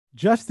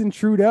Justin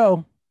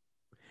Trudeau,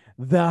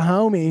 the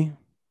homie.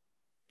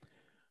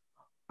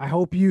 I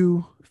hope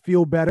you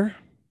feel better.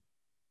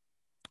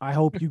 I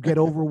hope you get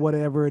over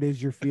whatever it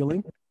is you're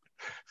feeling.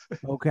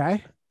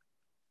 Okay.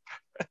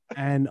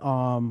 And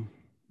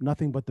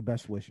nothing but the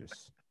best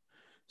wishes.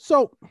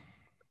 So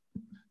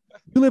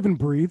you live and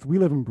breathe. We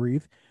live and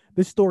breathe.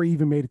 This story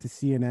even made it to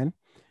CNN.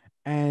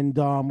 And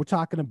we're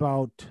talking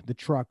about the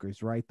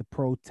truckers, right? The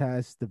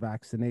protests, the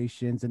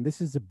vaccinations, and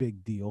this is a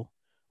big deal,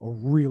 a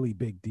really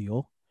big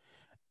deal.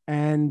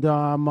 And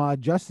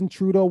Justin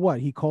Trudeau, what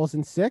he calls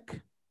in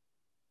sick?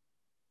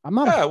 I'm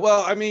not a Yeah,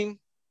 well, I mean,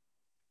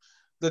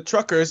 the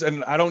truckers,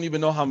 and I don't even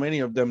know how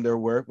many of them there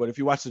were, but if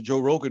you watch the Joe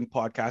Rogan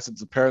podcast,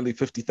 it's apparently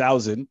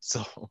 50,000.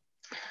 So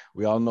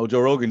we all know Joe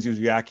Rogan's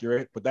usually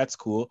accurate, but that's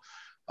cool.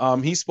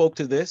 He spoke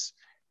to this,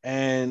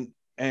 and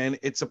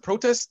it's a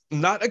protest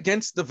not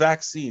against the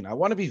vaccine. I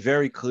want to be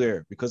very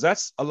clear because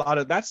that's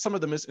some of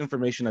the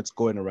misinformation that's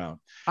going around,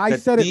 I that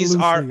said it these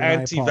are loosely, and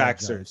I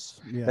anti-vaxxers, apologize.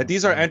 Yeah, that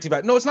these are yeah,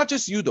 anti-vax. No, it's not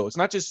just you though. It's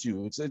not just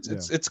you. yeah.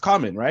 It's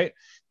common, right?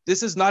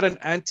 This is not an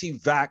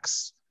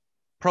anti-vax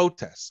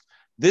protest.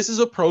 This is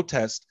a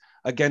protest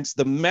against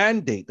the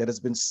mandate that has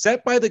been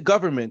set by the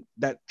government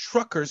that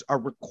truckers are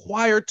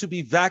required to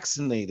be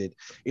vaccinated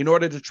in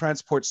order to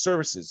transport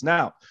services.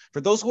 Now,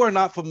 for those who are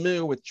not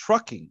familiar with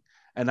trucking,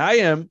 and I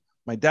am,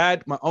 my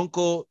dad, my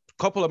uncle,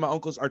 a couple of my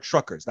uncles are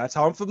truckers. That's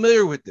how I'm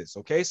familiar with this.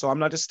 Okay. So I'm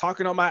not just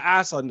talking on my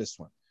ass on this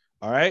one.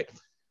 All right.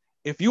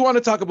 If you want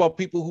to talk about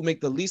people who make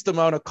the least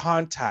amount of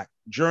contact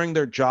during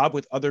their job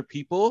with other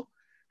people,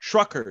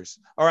 truckers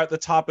are at the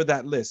top of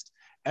that list.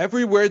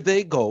 Everywhere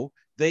they go,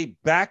 they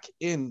back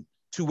in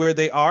to where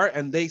they are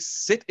and they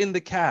sit in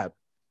the cab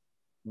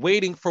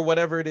waiting for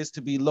whatever it is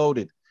to be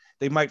loaded.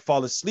 They might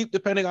fall asleep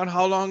depending on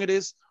how long it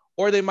is,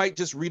 or they might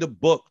just read a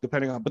book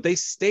depending on, but they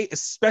stay,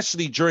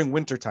 especially during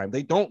wintertime.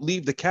 They don't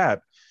leave the cab.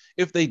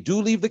 If they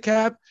do leave the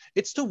cab,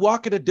 it's to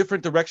walk in a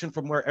different direction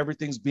from where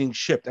everything's being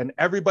shipped. And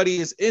everybody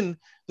is in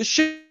the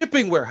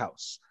shipping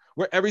warehouse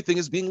where everything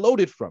is being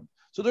loaded from.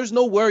 So there's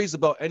no worries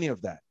about any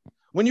of that.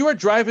 When you are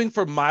driving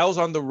for miles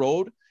on the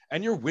road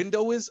and your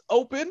window is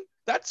open,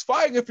 that's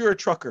fine if you're a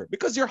trucker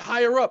because you're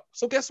higher up.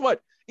 So guess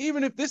what?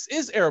 Even if this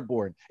is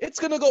airborne, it's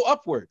going to go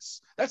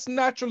upwards. That's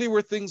naturally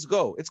where things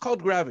go. It's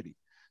called gravity.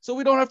 So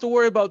we don't have to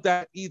worry about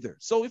that either.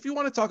 So if you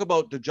want to talk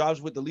about the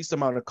jobs with the least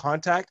amount of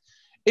contact,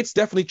 it's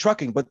definitely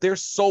trucking, but they're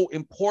so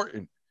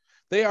important.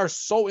 They are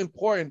so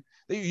important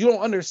that you don't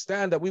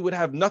understand that we would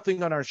have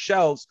nothing on our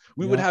shelves.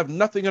 We would Yep. have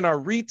nothing in our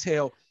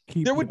retail.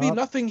 Keep There would be up.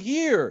 nothing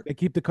here. They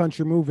keep the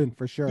country moving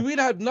for sure. We'd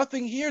have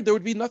nothing here. There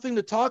would be nothing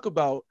to talk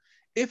about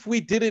if we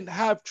didn't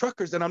have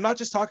truckers. And I'm not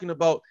just talking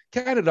about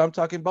Canada, I'm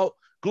talking about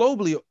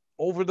globally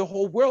over the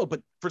whole world.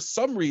 But for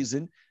some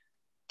reason,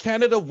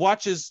 Canada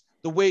watches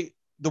the way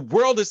the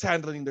world is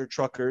handling their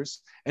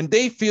truckers, and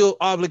they feel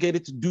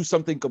obligated to do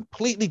something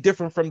completely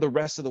different from the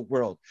rest of the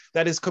world.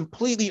 That is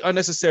completely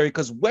unnecessary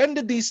because when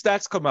did these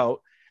stats come out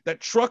that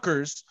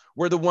truckers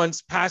were the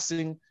ones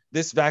passing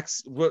this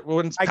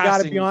ones I got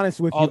to be passing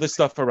honest with all you. this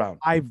stuff around?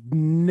 I've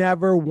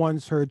never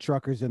once heard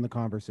truckers in the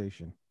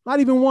conversation. Not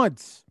even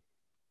once.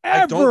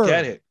 I don't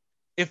get Ever. it.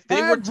 If they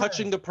were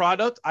touching Ever. the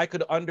product, I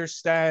could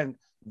understand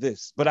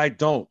this, but I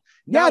don't.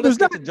 Now Yeah, let's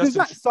get to there's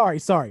Justin.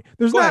 not, sorry.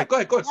 There's Go not, ahead. Go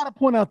ahead. Go I ahead. gotta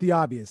point out the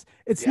obvious.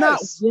 It's not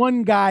Yes.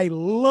 one guy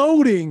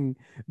loading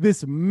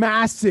this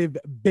massive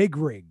big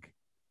rig,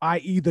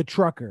 i.e., the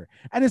trucker.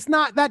 And it's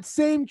not that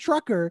same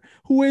trucker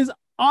who is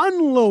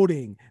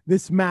unloading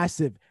this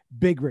massive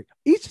big rig.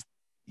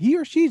 He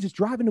or she is just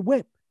driving the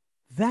whip.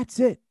 That's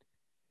it.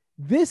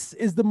 This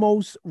is the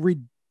most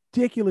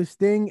ridiculous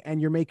thing,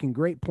 and you're making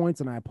great points,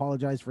 and I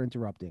apologize for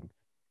interrupting.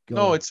 Go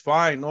No, ahead. it's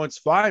fine. No, it's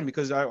fine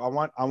because I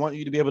want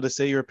you to be able to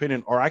say your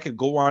opinion, or I could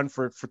go on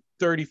for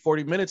 30,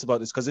 40 minutes about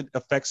this because it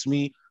affects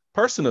me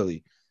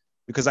personally.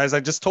 Because as I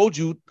just told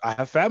you, I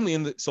have family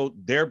in so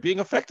they're being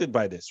affected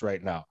by this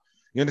right now.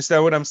 You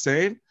understand what I'm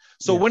saying?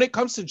 So Yeah. when it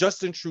comes to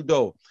Justin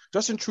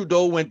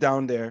Trudeau went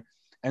down there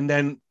and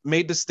then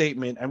made the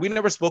statement, and we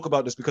never spoke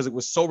about this because it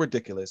was so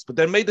ridiculous, but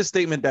then made the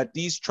statement that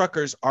these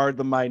truckers are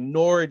the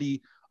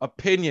minority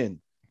opinion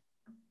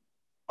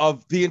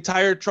of the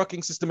entire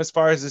trucking system as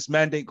far as this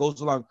mandate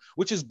goes along,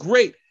 which is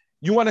great.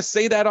 You want to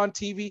say that on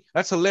TV?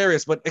 That's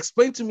hilarious. But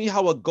explain to me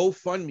how a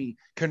GoFundMe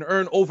can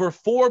earn over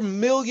 $4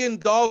 million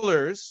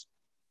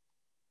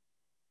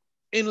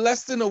in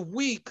less than a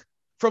week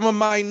from a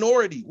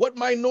minority. What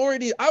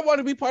minority? I want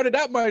to be part of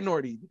that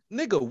minority.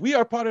 Nigga, we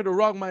are part of the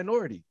wrong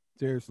minority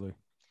Seriously.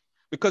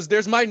 because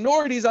there's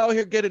minorities out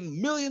here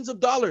getting millions of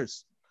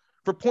dollars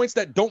for points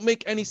that don't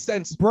make any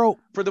sense Bro,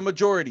 for the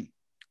majority.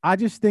 I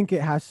just think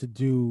it has to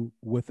do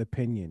with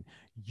opinion.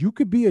 You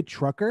could be a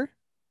trucker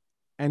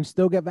and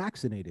still get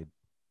vaccinated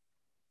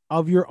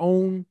of your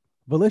own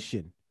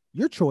volition.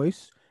 Your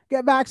choice.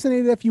 Get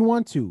vaccinated if you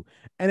want to.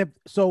 And if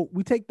so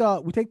we take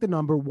the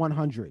number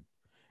 100.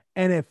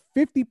 And if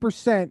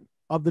 50%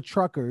 of the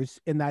truckers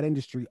in that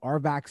industry are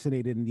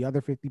vaccinated and the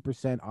other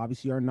 50%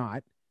 obviously are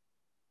not,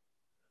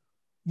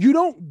 You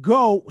don't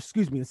go,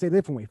 excuse me, to say it a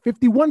different way,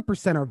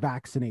 51% are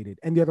vaccinated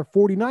and the other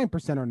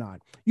 49% are not.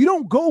 You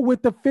don't go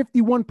with the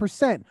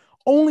 51%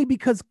 only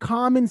because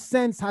common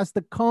sense has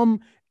to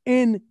come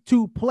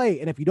into play.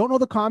 And if you don't know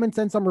the common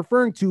sense I'm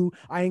referring to,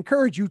 I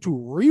encourage you to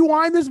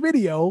rewind this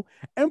video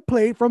and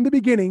play it from the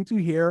beginning to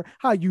hear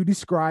how you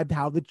described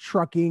how the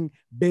trucking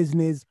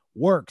business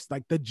works,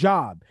 like the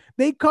job.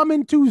 They come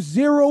into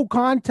zero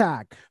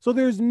contact. So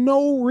there's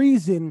no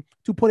reason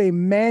to put a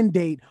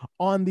mandate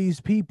on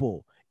these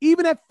people.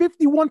 Even at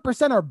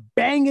 51% are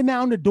banging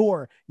down the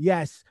door.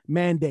 Yes,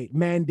 mandate.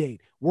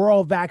 We're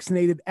all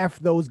vaccinated. F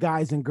those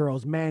guys and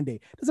girls.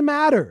 Mandate. Doesn't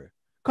matter.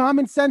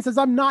 Common sense says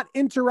I'm not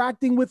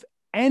interacting with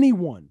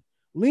anyone.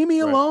 Leave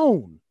me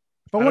alone.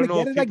 If I want to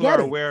get it, I get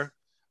it.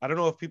 I don't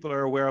know if people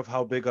are aware of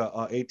how big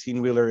a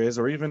 18-wheeler is,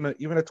 or even a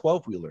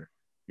 12-wheeler,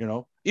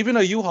 even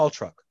a U-Haul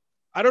truck.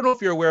 I don't know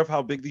if you're aware of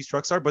how big these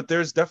trucks are, but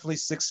there's definitely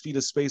 6 feet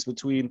of space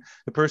between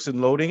the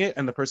person loading it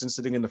and the person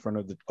sitting in the front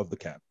of the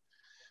cab.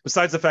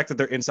 Besides the fact that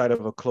they're inside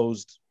of a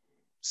enclosed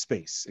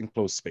space.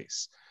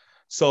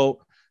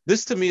 So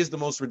this to me is the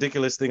most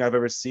ridiculous thing I've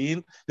ever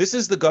seen. This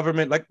is the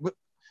government. Like,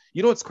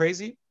 what's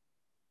crazy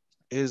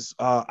is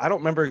I don't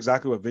remember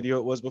exactly what video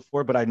it was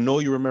before, but I know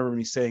you remember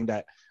me saying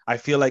that I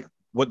feel like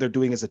what they're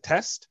doing is a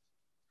test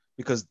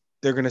because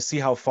they're going to see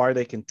how far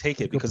they can take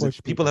it, because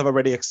if people have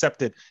already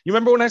accepted. You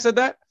remember when I said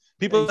that?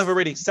 People have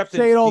already accepted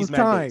these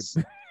mandates.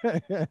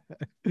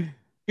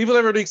 People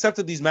have already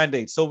accepted these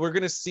mandates. So we're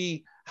going to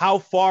see how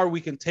far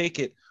we can take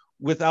it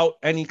without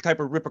any type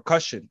of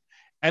repercussion.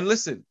 And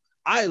listen,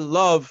 I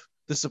love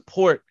the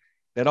support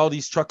that all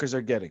these truckers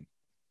are getting.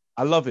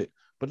 I love it.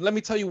 But let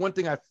me tell you one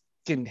thing I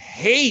fucking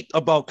hate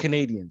about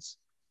Canadians.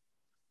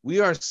 We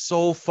are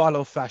so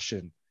follow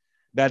fashion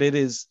that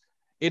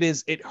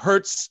it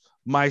hurts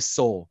my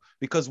soul,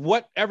 because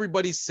what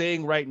everybody's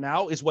saying right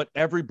now is what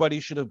everybody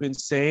should have been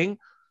saying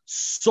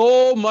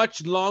so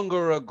much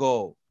longer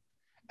ago.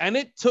 And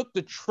it took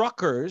the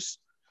truckers,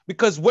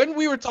 because when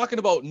we were talking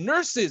about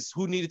nurses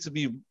who needed to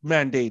be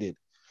mandated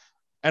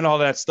and all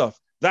that stuff,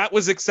 that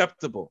was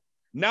acceptable.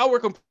 Now we're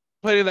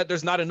complaining that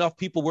there's not enough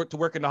people to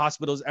work in the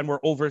hospitals and we're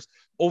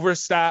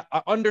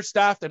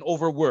understaffed and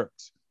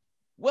overworked.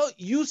 Well,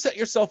 you set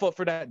yourself up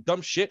for that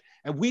dumb shit,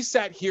 and we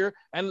sat here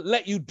and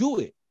let you do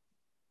it.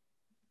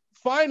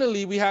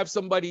 Finally, we have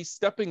somebody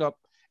stepping up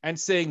and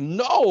saying,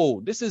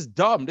 no, this is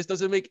dumb. This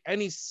doesn't make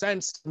any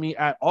sense to me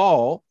at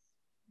all.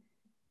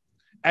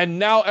 And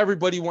now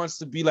everybody wants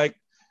to be like,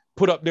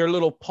 put up their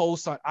little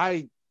posts on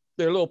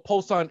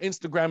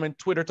Instagram and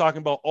Twitter talking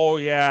about, oh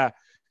yeah,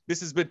 this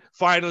has been,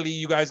 finally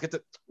you guys get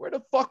to, where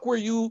the fuck were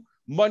you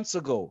months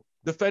ago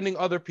defending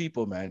other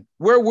people, man?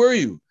 Where were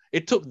you?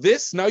 It took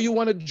this. Now you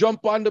want to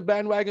jump on the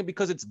bandwagon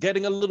because it's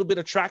getting a little bit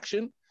of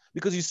traction,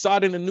 because you saw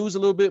it in the news a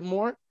little bit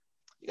more.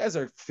 You guys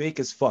are fake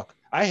as fuck.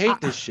 I hate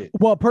this shit.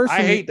 Well,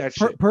 personally, I hate that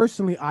shit.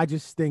 Personally, I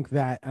just think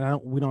that, and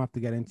we don't have to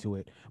get into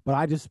it, but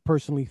I just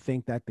personally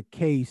think that the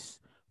case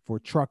for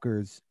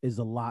truckers is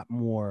a lot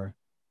more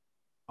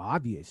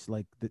obvious.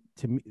 Like,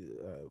 to me,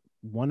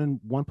 1 and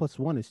 1 plus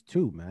 1 is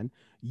 2, man.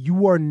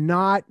 You are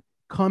not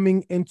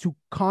coming into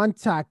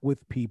contact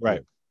with people.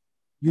 Right.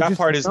 That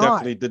part is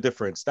definitely the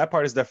difference.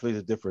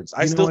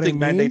 I still think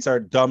mandates are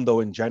dumb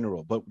though in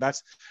general, but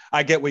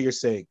I get what you're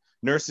saying.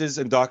 Nurses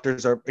and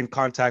doctors are in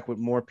contact with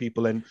more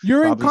people, and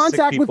you're in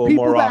contact with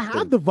people that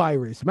have the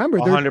virus. Remember,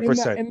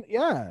 100%.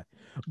 Yeah,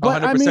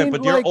 but 100%. I mean,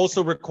 but they're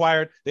also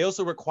required. They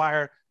also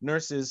require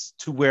nurses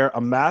to wear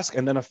a mask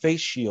and then a face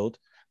shield,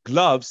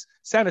 gloves,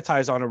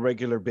 sanitize on a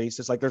regular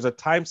basis. Like, there's a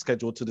time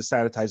schedule to the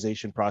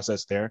sanitization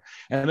process there,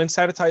 and then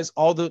sanitize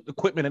all the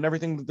equipment and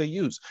everything that they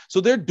use.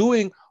 So they're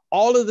doing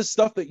all of the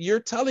stuff that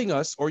you're telling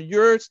us, or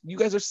you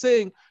guys are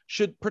saying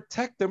should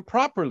protect them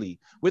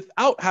properly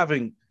without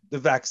having the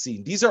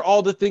vaccine. These are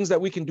all the things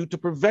that we can do to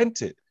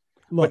prevent it.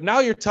 Look, but now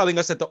you're telling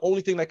us that the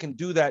only thing that can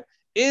do that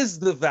is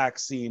the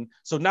vaccine.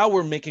 So now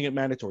we're making it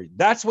mandatory.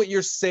 That's what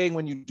you're saying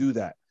when you do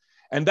that.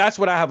 And that's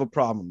what I have a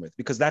problem with,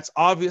 because that's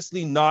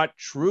obviously not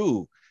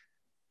true.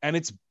 And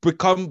it's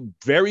become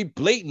very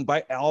blatant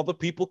by all the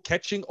people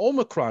catching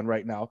Omicron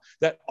right now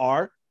that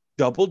are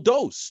double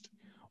dosed.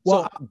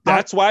 Well, so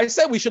that's why I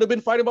said we should have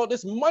been fighting about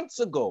this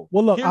months ago.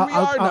 Well, look,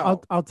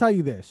 I'll tell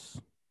you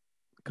this,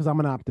 because I'm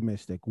an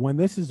optimistic. When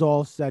this is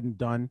all said and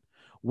done,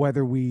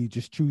 whether we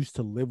just choose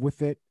to live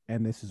with it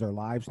and this is our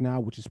lives now,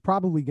 which is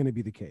probably going to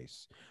be the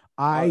case,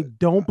 I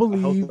don't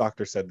believe. The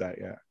doctor said that,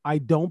 yeah. I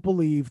don't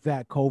believe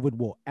that COVID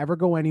will ever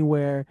go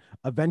anywhere.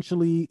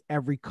 Eventually,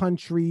 every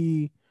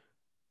country,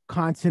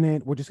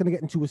 continent, we're just going to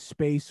get into a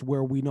space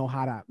where we know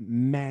how to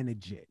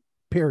manage it,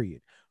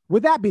 period.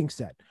 With that being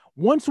said,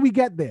 once we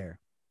get there,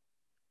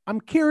 I'm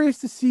curious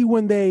to see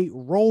when they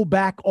roll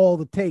back all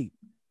the tape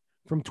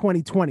from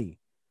 2020,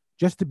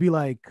 just to be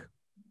like,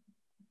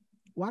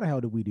 why the hell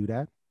did we do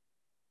that?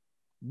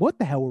 What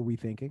the hell were we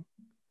thinking?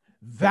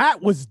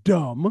 That was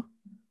dumb.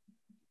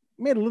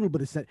 Made a little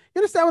bit of sense.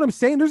 You understand what I'm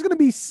saying? There's going to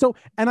be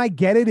and I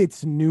get it,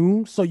 it's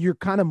new, so you're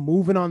kind of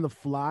moving on the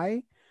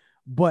fly,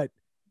 but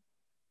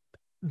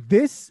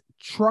this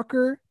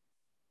trucker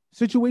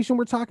situation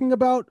we're talking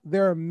about,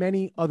 there are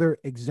many other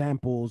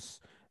examples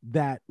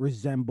that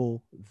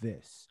resemble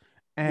this.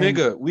 And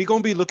Nigga, we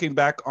gonna be looking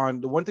back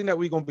on the one thing that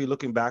we gonna be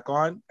looking back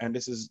on, and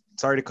this is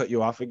sorry to cut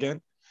you off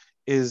again,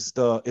 is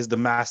the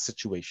mask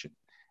situation,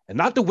 and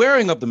not the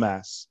wearing of the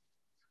mask,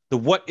 the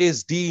what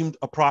is deemed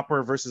a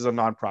proper versus a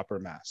non-proper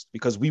mask,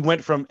 because we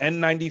went from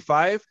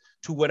N95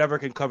 to whatever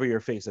can cover your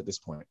face at this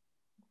point.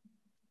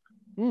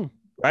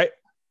 Right?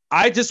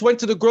 I just went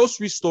to the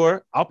grocery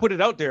store. I'll put it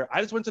out there.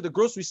 I just went to the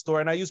grocery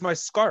store and I used my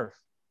scarf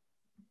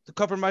to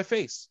cover my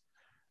face.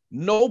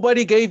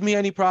 Nobody gave me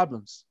any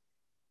problems.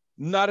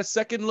 Not a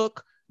second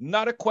look,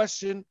 not a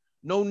question,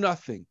 no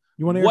nothing.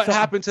 What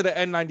happened to the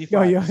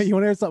N95? You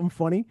want to hear something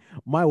funny?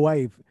 My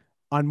wife,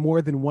 on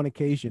more than one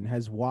occasion,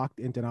 has walked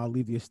into, and I'll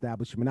leave the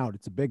establishment out,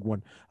 it's a big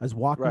one, has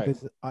walked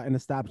into an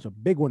establishment, a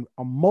big one,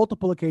 on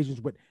multiple occasions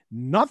with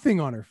nothing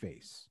on her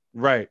face.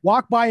 Right.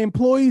 Walk by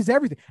employees,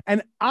 everything.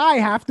 And I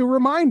have to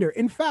remind her.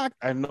 In fact,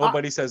 and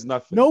nobody says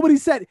nothing. Nobody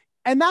said,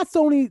 and that's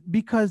only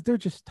because they're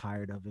just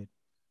tired of it.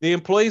 The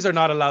employees are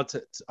not allowed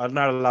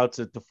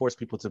to force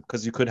people to,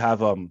 because you could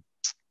have a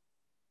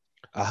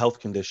health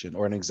condition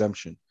or an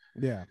exemption.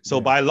 Yeah. So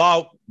by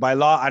law,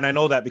 and I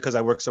know that because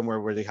I work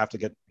somewhere where you have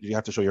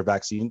to show your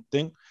vaccine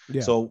thing.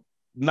 Yeah. So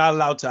not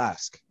allowed to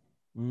ask.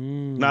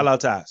 Not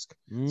allowed to ask.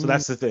 So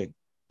that's the thing.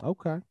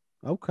 Okay.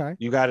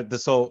 You got it.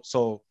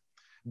 So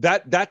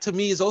that to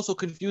me is also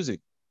confusing.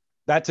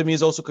 That to me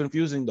is also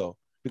confusing though,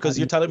 because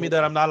you're telling me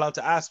that I'm not allowed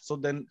to ask. So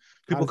then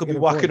people could be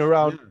walking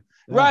around.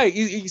 Yeah. Right.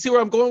 You see where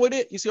I'm going with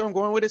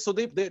it? So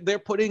they're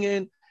putting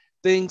in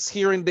things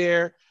here and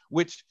there,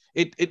 which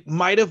it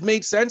might have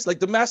made sense. Like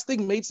the mask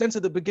thing made sense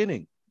at the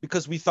beginning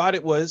because we thought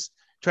it was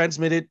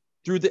transmitted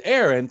through the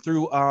air and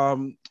through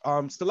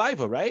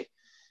saliva, right?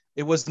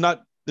 It was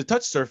not the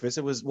touch surface.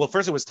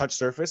 First it was touch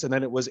surface and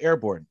then it was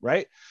airborne,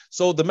 right?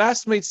 So the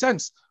mask made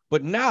sense.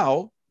 But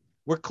now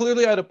we're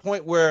clearly at a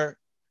point where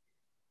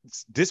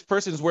this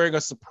person's wearing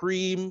a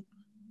Supreme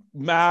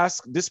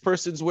mask, this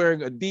person's wearing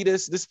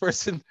Adidas, this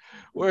person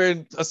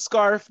wearing a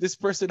scarf, this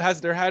person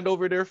has their hand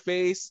over their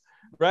face,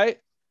 right?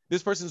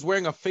 This person's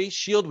wearing a face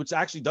shield, which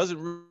actually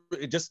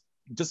it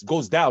just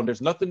goes down.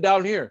 There's nothing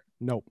down here.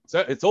 Nope. So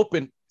it's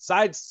open,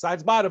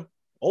 sides, bottom,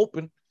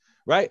 open,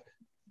 right?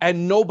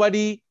 And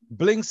nobody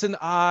blinks an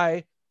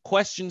eye,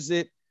 questions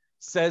it,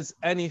 says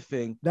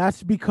anything.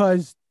 That's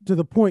because, to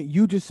the point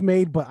you just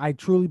made, but I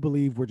truly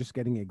believe we're just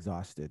getting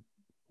exhausted.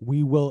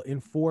 We will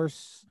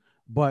enforce,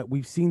 but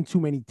we've seen too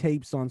many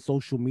tapes on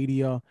social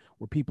media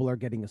where people are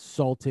getting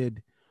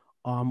assaulted.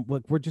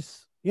 Look, we're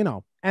just,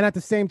 and at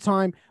the same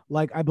time,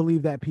 like, I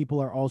believe that people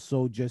are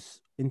also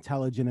just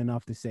intelligent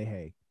enough to say,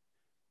 hey,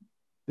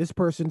 this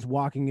person's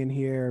walking in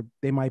here.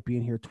 They might be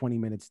in here 20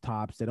 minutes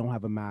tops. They don't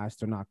have a mask.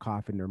 They're not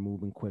coughing. They're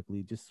moving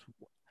quickly.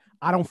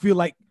 I don't feel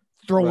like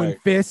throwing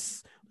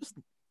fists.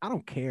 I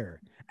don't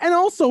care. And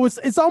also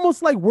it's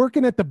almost like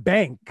working at the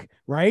bank,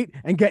 right?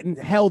 And getting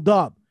held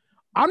up.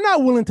 I'm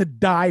not willing to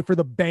die for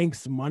the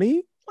bank's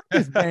money. Fuck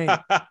this bank.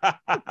 I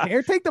don't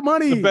care. Take the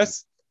money.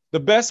 The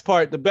best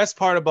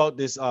part about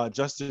this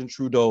Justin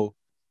Trudeau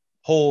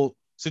whole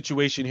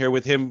situation here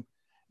with him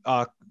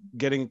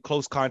getting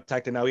close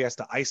contact, and now he has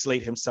to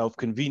isolate himself,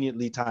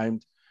 conveniently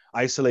timed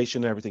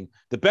isolation and everything.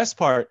 The best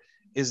part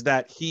is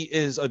that he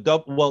is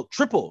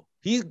triple.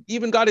 He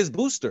even got his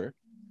booster.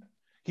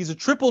 He's a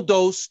triple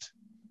dosed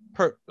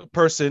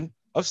person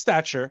of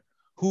stature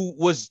who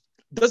he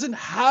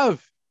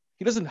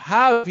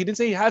didn't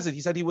say he has it.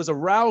 He said he was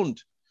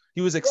around.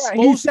 He was exposed.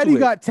 He said he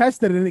got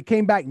tested and it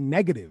came back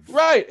negative.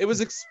 Right. It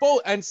was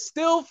exposed and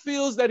still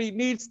feels that he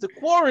needs to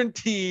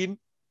quarantine.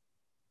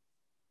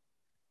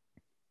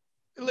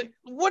 Like,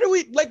 what are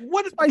we like?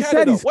 What I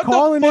said he's what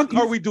calling the fuck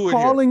are we doing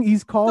here?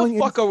 He's calling.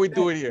 What the fuck are we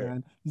doing here?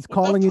 Man. He's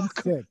calling in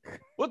sick.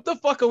 What the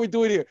fuck are we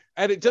doing here?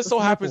 And it just so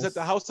happens that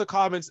the House of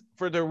Commons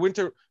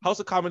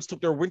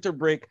took their winter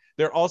break.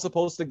 They're all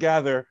supposed to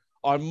gather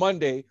on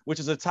Monday, which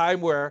is a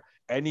time where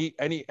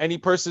any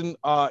person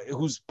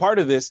who's part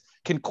of this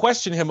can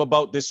question him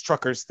about this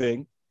truckers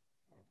thing,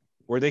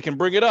 where they can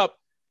bring it up.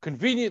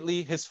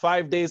 Conveniently, his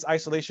 5 days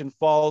isolation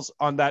falls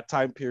on that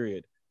time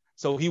period,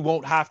 so he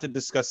won't have to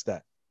discuss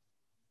that.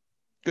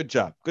 Good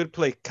job. Good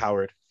play,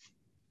 coward.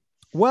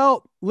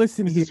 Well,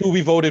 listen, this is who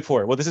we voted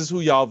for. Well, this is who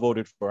y'all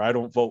voted for. I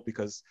don't vote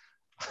because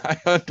I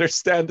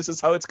understand this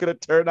is how it's going to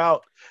turn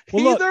out.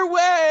 Well, either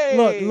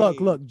way.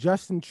 Look,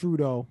 Justin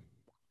Trudeau,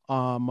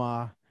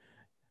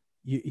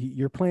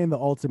 you're playing the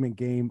ultimate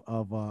game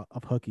of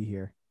hooky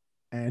here.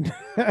 And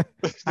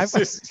I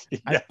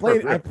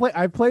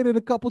played it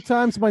a couple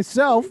times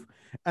myself.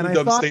 And I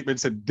thought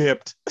statements and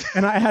dipped.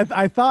 And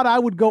I thought I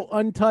would go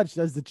untouched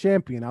as the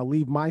champion. I'll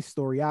leave my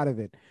story out of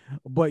it.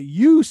 But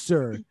you,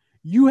 sir,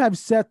 you have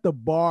set the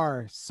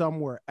bar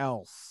somewhere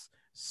else.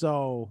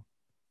 So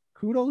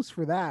kudos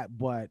for that.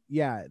 But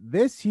yeah,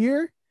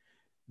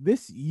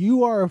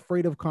 you are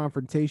afraid of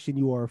confrontation.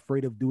 You are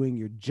afraid of doing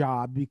your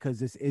job because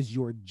this is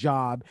your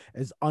job,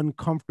 as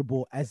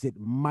uncomfortable as it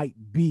might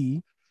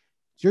be.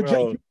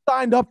 You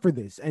signed up for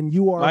this, and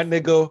you are. My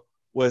nigga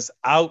was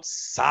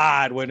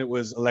outside when it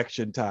was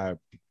election time.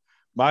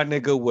 My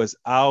nigga was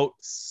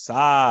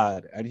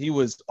outside and he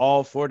was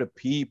all for the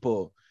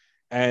people.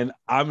 And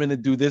I'm going to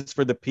do this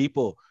for the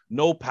people.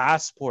 No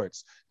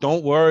passports.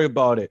 Don't worry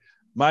about it.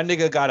 My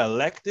nigga got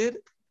elected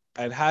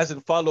and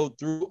hasn't followed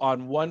through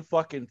on one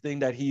fucking thing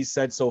that he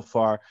said so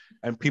far.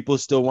 And people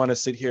still want to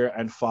sit here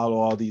and follow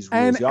all these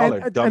rules. Y'all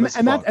are dumb as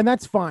fuck. And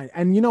that's fine.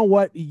 And you know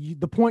what?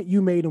 The point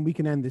you made, and we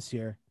can end this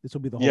here. This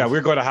will be the whole. Yeah, we're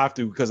going to have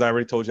to, because I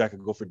already told you I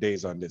could go for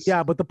days on this.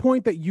 Yeah, but the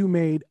point that you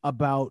made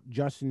about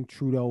Justin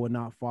Trudeau and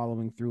not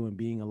following through and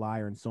being a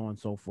liar and so on and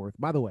so forth.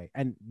 By the way,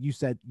 and you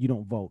said you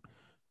don't vote.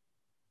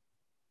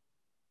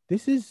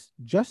 This is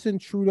Justin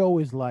Trudeau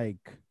is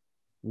like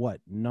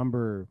what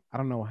number? I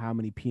don't know how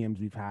many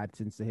PMs we've had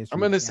since the history. I'm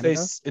gonna say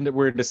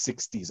we're in the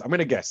 60s. I'm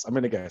gonna guess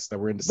that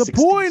we're in the 60s. The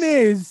point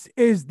is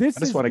this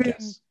I just want to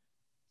guess.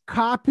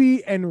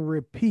 Copy and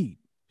repeat.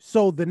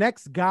 So the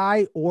next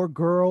guy or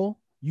girl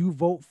you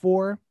vote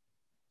for,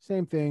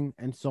 same thing,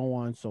 and so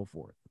on and so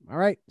forth. All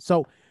right.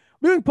 So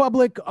being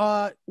public,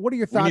 what are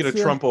your thoughts? We need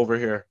a Trump over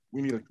here.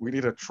 We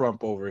need a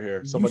Trump over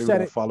here. Somebody who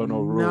won't follow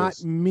no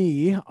rules. Not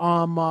me.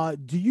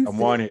 Do you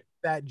think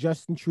that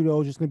Justin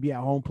Trudeau is just gonna be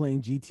at home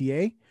playing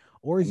GTA,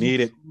 or is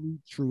he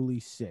truly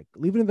sick?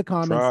 Leave it in the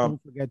comments.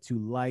 Don't forget to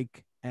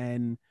like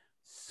and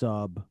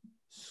subscribe.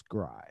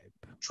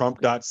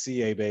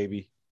 Trump.ca, baby.